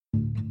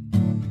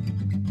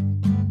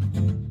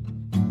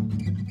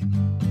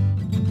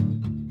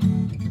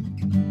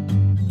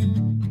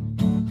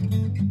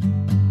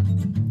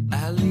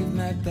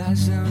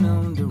Eyes down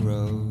on the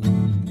road,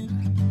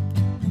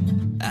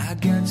 I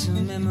got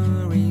some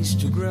memories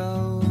to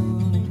grow.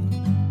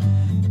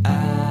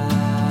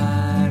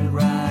 I'll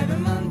ride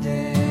on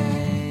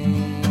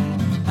Monday,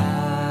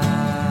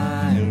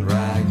 I'll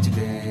ride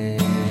today.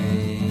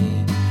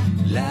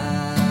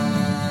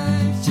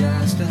 Life's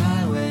just a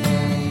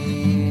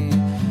highway,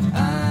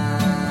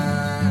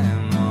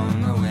 I'm on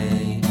my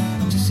way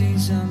to see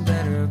some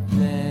better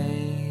place.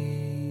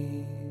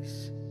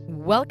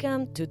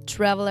 Welcome to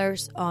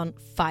Travelers on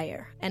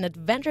Fire, an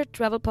adventure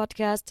travel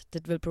podcast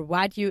that will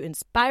provide you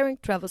inspiring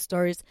travel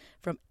stories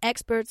from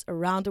experts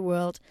around the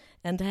world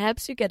and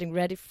helps you getting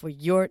ready for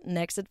your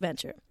next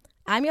adventure.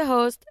 I'm your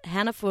host,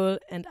 Hannah Full,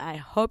 and I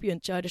hope you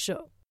enjoy the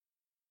show.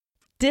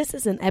 This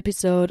is an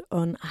episode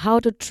on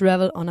how to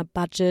travel on a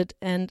budget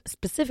and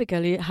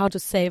specifically how to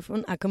save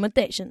on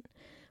accommodation.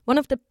 One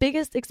of the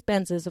biggest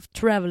expenses of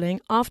traveling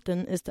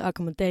often is the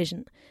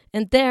accommodation,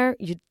 and there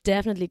you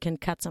definitely can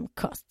cut some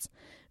costs.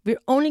 We're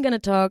only going to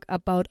talk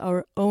about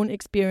our own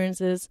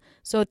experiences,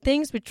 so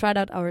things we tried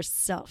out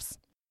ourselves.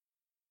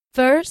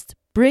 First,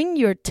 bring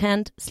your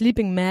tent,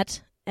 sleeping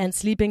mat and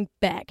sleeping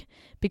bag,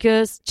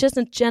 because just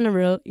in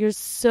general, you're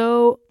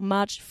so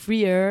much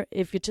freer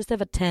if you just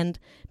have a tent,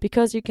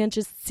 because you can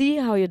just see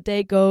how your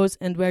day goes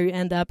and where you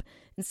end up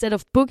instead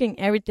of booking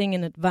everything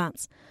in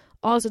advance.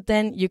 Also,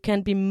 then you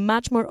can be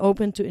much more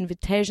open to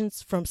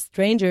invitations from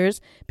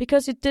strangers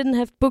because you didn't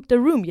have booked a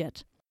room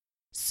yet.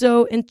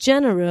 So in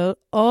general,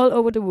 all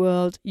over the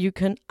world, you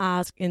can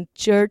ask in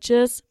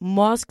churches,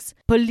 mosques,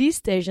 police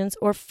stations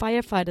or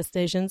firefighter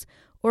stations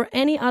or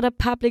any other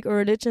public or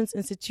religious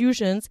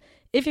institutions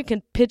if you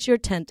can pitch your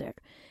tent there.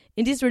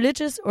 In these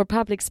religious or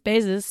public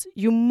spaces,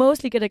 you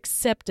mostly get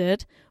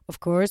accepted, of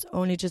course,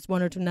 only just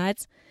 1 or 2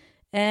 nights,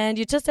 and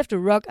you just have to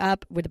rock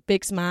up with a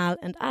big smile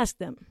and ask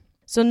them.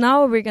 So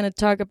now we're going to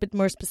talk a bit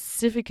more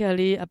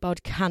specifically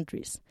about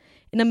countries.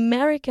 In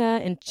America,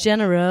 in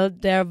general,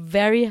 there are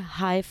very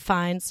high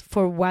fines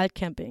for wild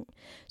camping.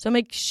 So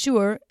make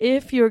sure,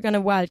 if you're going to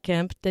wild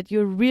camp, that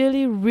you're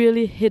really,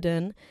 really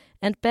hidden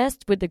and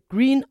best with a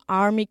green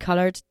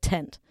army-colored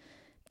tent.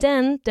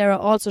 Then there are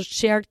also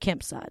shared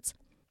campsites.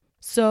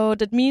 So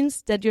that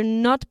means that you're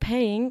not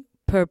paying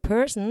per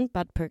person,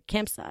 but per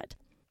campsite.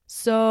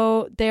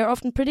 So they are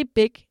often pretty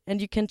big and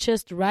you can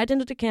just ride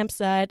into the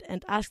campsite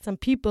and ask some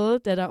people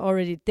that are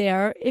already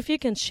there if you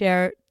can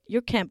share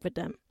your camp with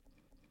them.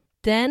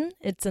 Then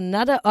it's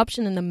another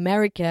option in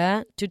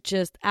America to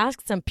just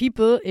ask some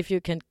people if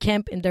you can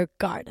camp in their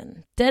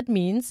garden. That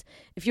means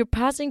if you're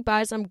passing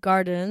by some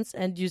gardens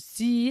and you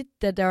see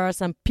that there are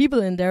some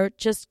people in there,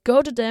 just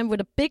go to them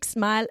with a big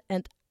smile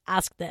and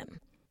ask them.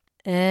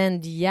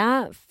 And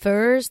yeah,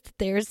 first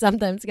they're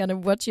sometimes gonna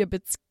watch you a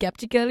bit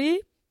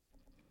skeptically,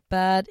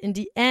 but in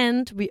the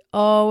end we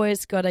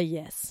always got a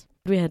yes.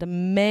 We had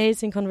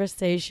amazing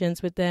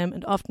conversations with them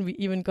and often we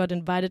even got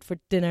invited for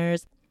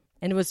dinners.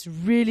 And it was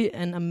really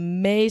an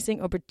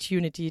amazing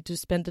opportunity to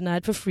spend the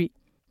night for free.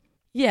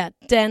 Yeah,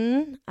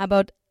 then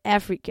about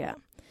Africa.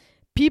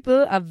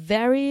 People are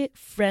very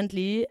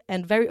friendly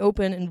and very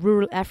open in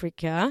rural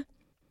Africa.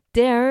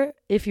 There,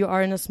 if you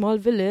are in a small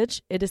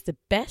village, it is the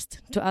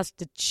best to ask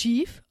the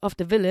chief of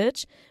the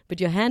village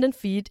with your hand and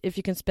feet if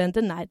you can spend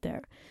the night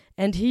there.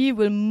 And he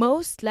will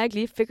most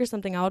likely figure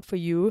something out for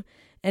you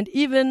and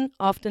even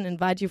often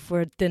invite you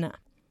for a dinner.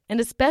 And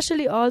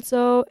especially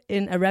also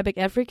in Arabic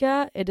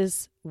Africa, it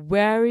is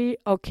very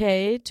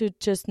okay to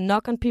just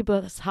knock on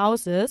people's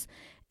houses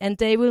and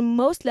they will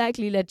most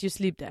likely let you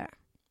sleep there.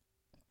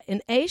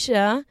 In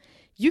Asia,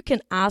 you can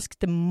ask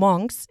the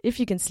monks if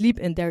you can sleep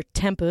in their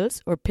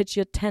temples or pitch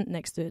your tent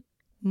next to it.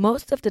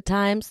 Most of the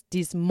times,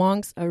 these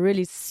monks are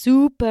really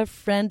super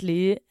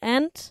friendly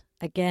and,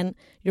 again,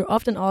 you're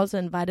often also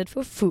invited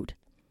for food.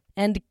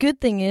 And the good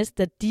thing is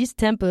that these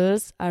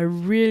temples are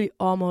really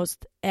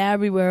almost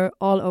everywhere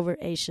all over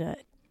Asia.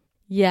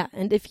 Yeah,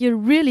 and if you're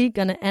really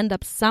gonna end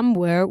up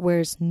somewhere where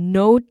there's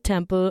no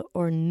temple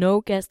or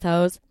no guest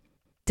house,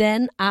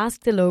 then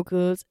ask the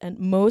locals and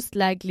most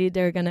likely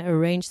they're gonna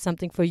arrange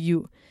something for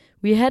you.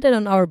 We had it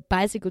on our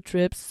bicycle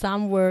trip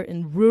somewhere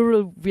in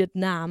rural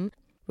Vietnam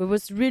where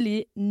was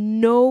really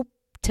no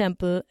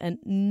temple and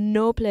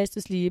no place to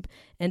sleep,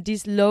 and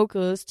these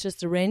locals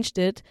just arranged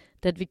it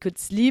that we could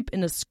sleep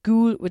in a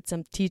school with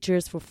some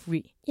teachers for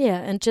free. Yeah,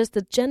 and just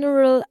a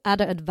general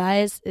other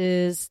advice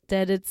is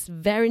that it's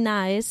very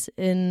nice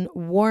in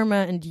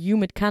warmer and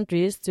humid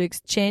countries to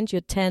exchange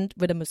your tent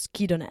with a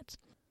mosquito net.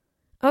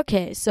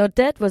 Okay, so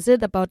that was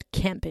it about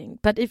camping.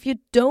 But if you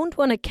don't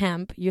want to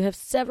camp, you have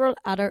several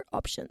other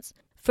options.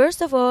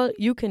 First of all,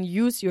 you can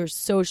use your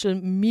social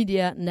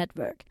media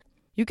network.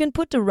 You can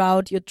put the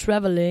route you're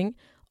traveling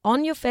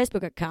on your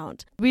Facebook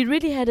account. We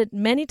really had it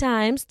many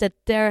times that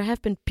there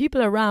have been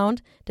people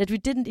around that we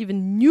didn't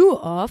even knew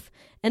of,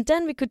 and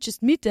then we could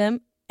just meet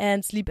them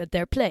and sleep at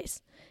their place.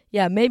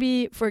 Yeah,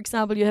 maybe, for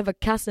example, you have a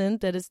cousin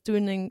that is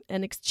doing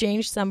an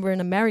exchange somewhere in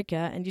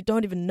America and you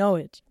don't even know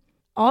it.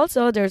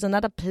 Also, there's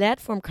another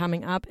platform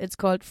coming up. It's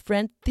called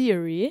Friend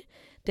Theory.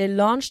 they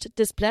launched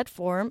this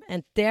platform,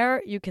 and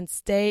there you can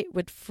stay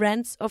with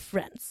friends of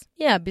friends.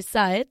 Yeah,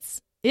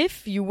 besides,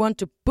 if you want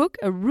to book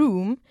a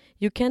room,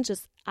 you can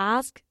just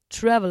ask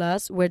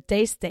travelers where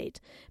they stayed,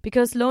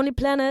 because Lonely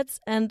Planets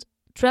and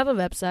travel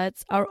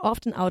websites are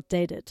often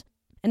outdated.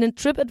 And in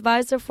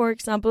TripAdvisor, for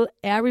example,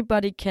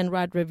 everybody can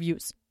write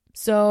reviews.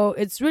 So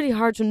it's really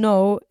hard to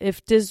know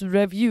if this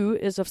review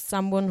is of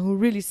someone who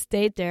really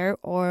stayed there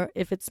or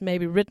if it's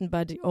maybe written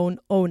by the own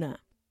owner.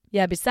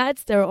 Yeah,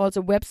 besides, there are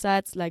also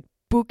websites like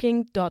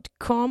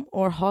booking.com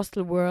or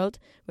Hostel World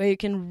where you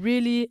can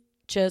really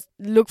just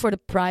look for the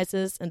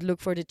prices and look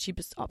for the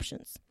cheapest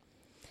options.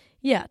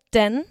 Yeah,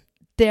 then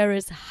there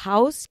is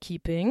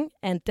housekeeping,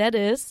 and that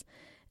is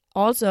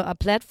also a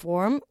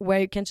platform where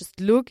you can just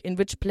look in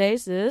which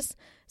places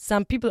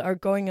some people are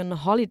going on a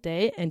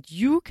holiday, and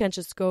you can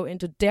just go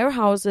into their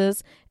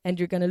houses and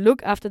you're going to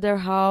look after their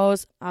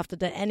house, after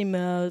the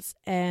animals,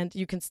 and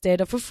you can stay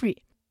there for free.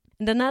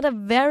 And another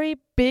very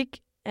big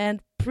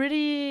and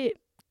pretty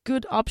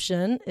good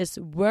option is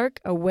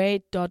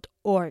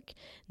workaway.org.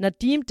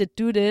 Nadim did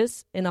do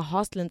this in a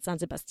hostel in San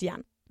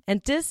Sebastian.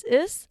 And this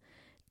is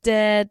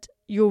that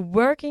you're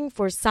working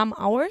for some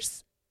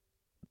hours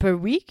per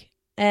week,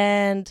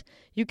 and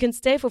you can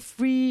stay for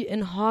free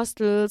in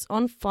hostels,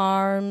 on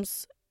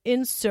farms,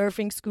 in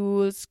surfing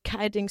schools,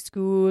 kiting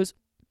schools.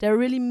 There are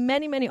really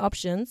many, many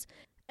options.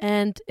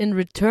 And in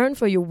return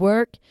for your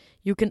work,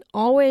 you can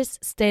always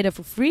stay there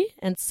for free,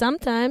 and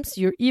sometimes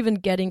you're even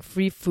getting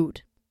free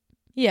food.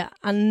 Yeah,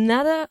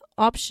 another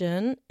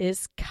option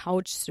is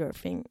couch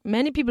surfing.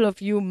 Many people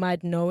of you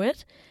might know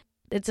it.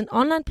 It's an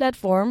online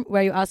platform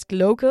where you ask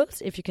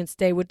locals if you can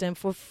stay with them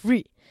for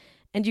free.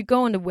 And you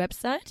go on the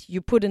website,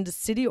 you put in the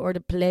city or the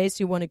place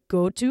you want to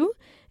go to,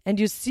 and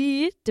you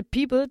see the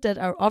people that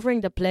are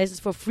offering the places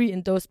for free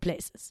in those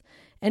places.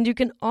 And you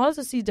can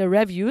also see the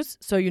reviews,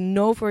 so you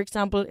know, for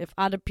example, if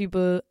other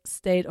people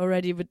stayed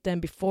already with them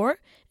before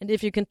and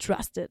if you can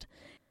trust it.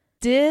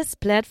 This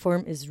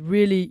platform is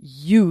really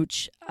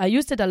huge. I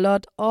used it a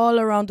lot all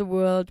around the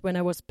world when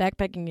I was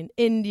backpacking in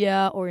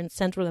India or in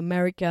Central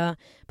America,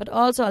 but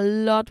also a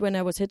lot when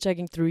I was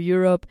hitchhiking through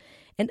Europe.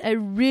 And I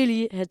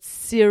really had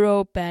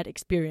zero bad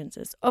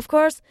experiences. Of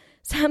course,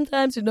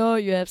 sometimes, you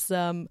have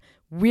some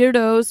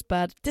weirdos,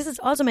 but this is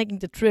also making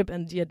the trip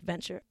and the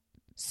adventure.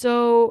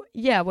 So,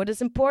 yeah, what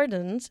is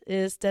important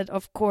is that,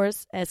 of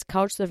course, as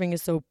couchsurfing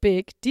is so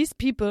big, these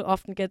people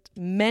often get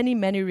many,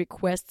 many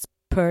requests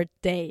per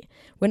day.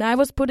 When I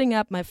was putting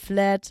up my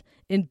flat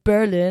in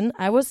Berlin,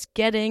 I was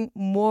getting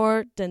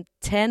more than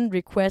 10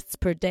 requests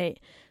per day.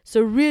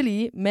 So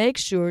really make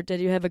sure that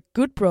you have a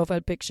good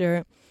profile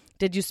picture,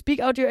 that you speak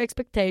out your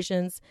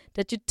expectations,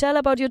 that you tell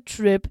about your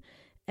trip,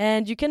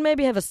 and you can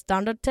maybe have a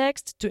standard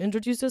text to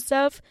introduce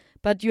yourself,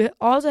 but you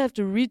also have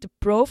to read the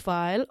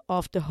profile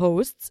of the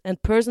hosts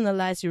and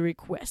personalize your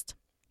request.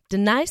 The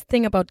nice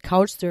thing about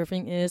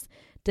couchsurfing is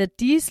that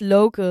these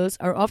locals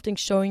are often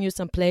showing you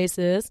some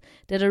places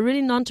that are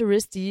really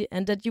non-touristy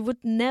and that you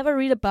would never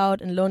read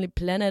about in Lonely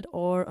Planet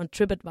or on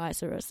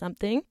TripAdvisor or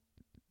something.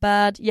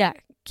 But yeah,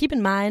 keep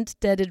in mind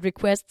that it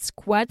requests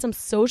quite some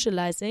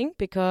socializing,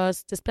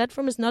 because this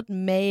platform is not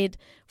made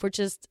for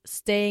just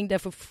staying there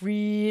for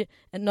free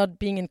and not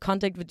being in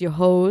contact with your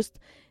host.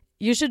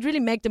 You should really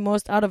make the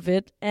most out of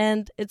it,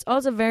 and it's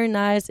also very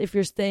nice if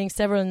you're staying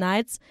several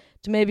nights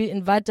to maybe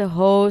invite the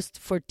host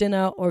for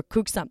dinner or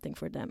cook something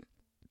for them.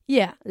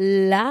 Yeah,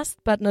 last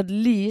but not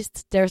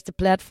least, there's the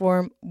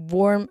platform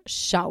Warm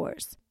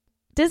Showers.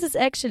 This is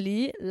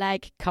actually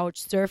like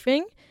couch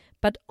surfing,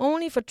 but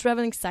only for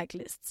traveling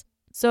cyclists.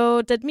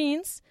 So that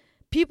means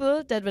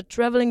people that were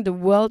traveling the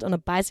world on a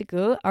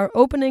bicycle are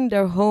opening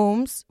their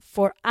homes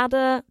for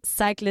other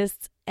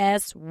cyclists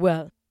as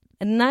well.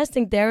 And the nice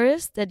thing there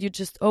is that you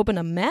just open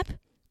a map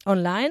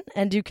online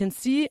and you can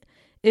see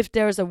if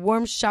there's a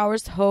Warm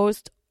Showers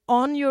host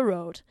on your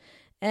road.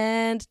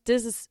 And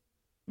this is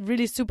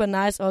really super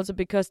nice also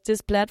because this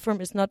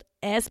platform is not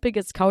as big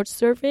as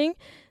couchsurfing.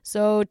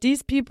 So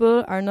these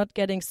people are not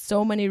getting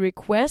so many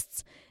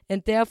requests,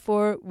 and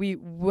therefore we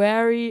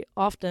very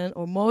often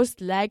or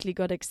most likely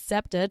got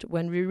accepted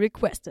when we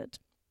requested.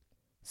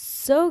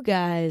 So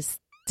guys,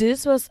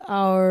 this was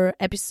our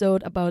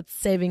episode about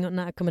saving on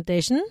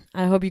accommodation.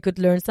 I hope you could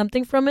learn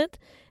something from it,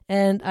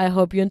 and I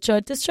hope you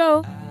enjoyed this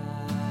show.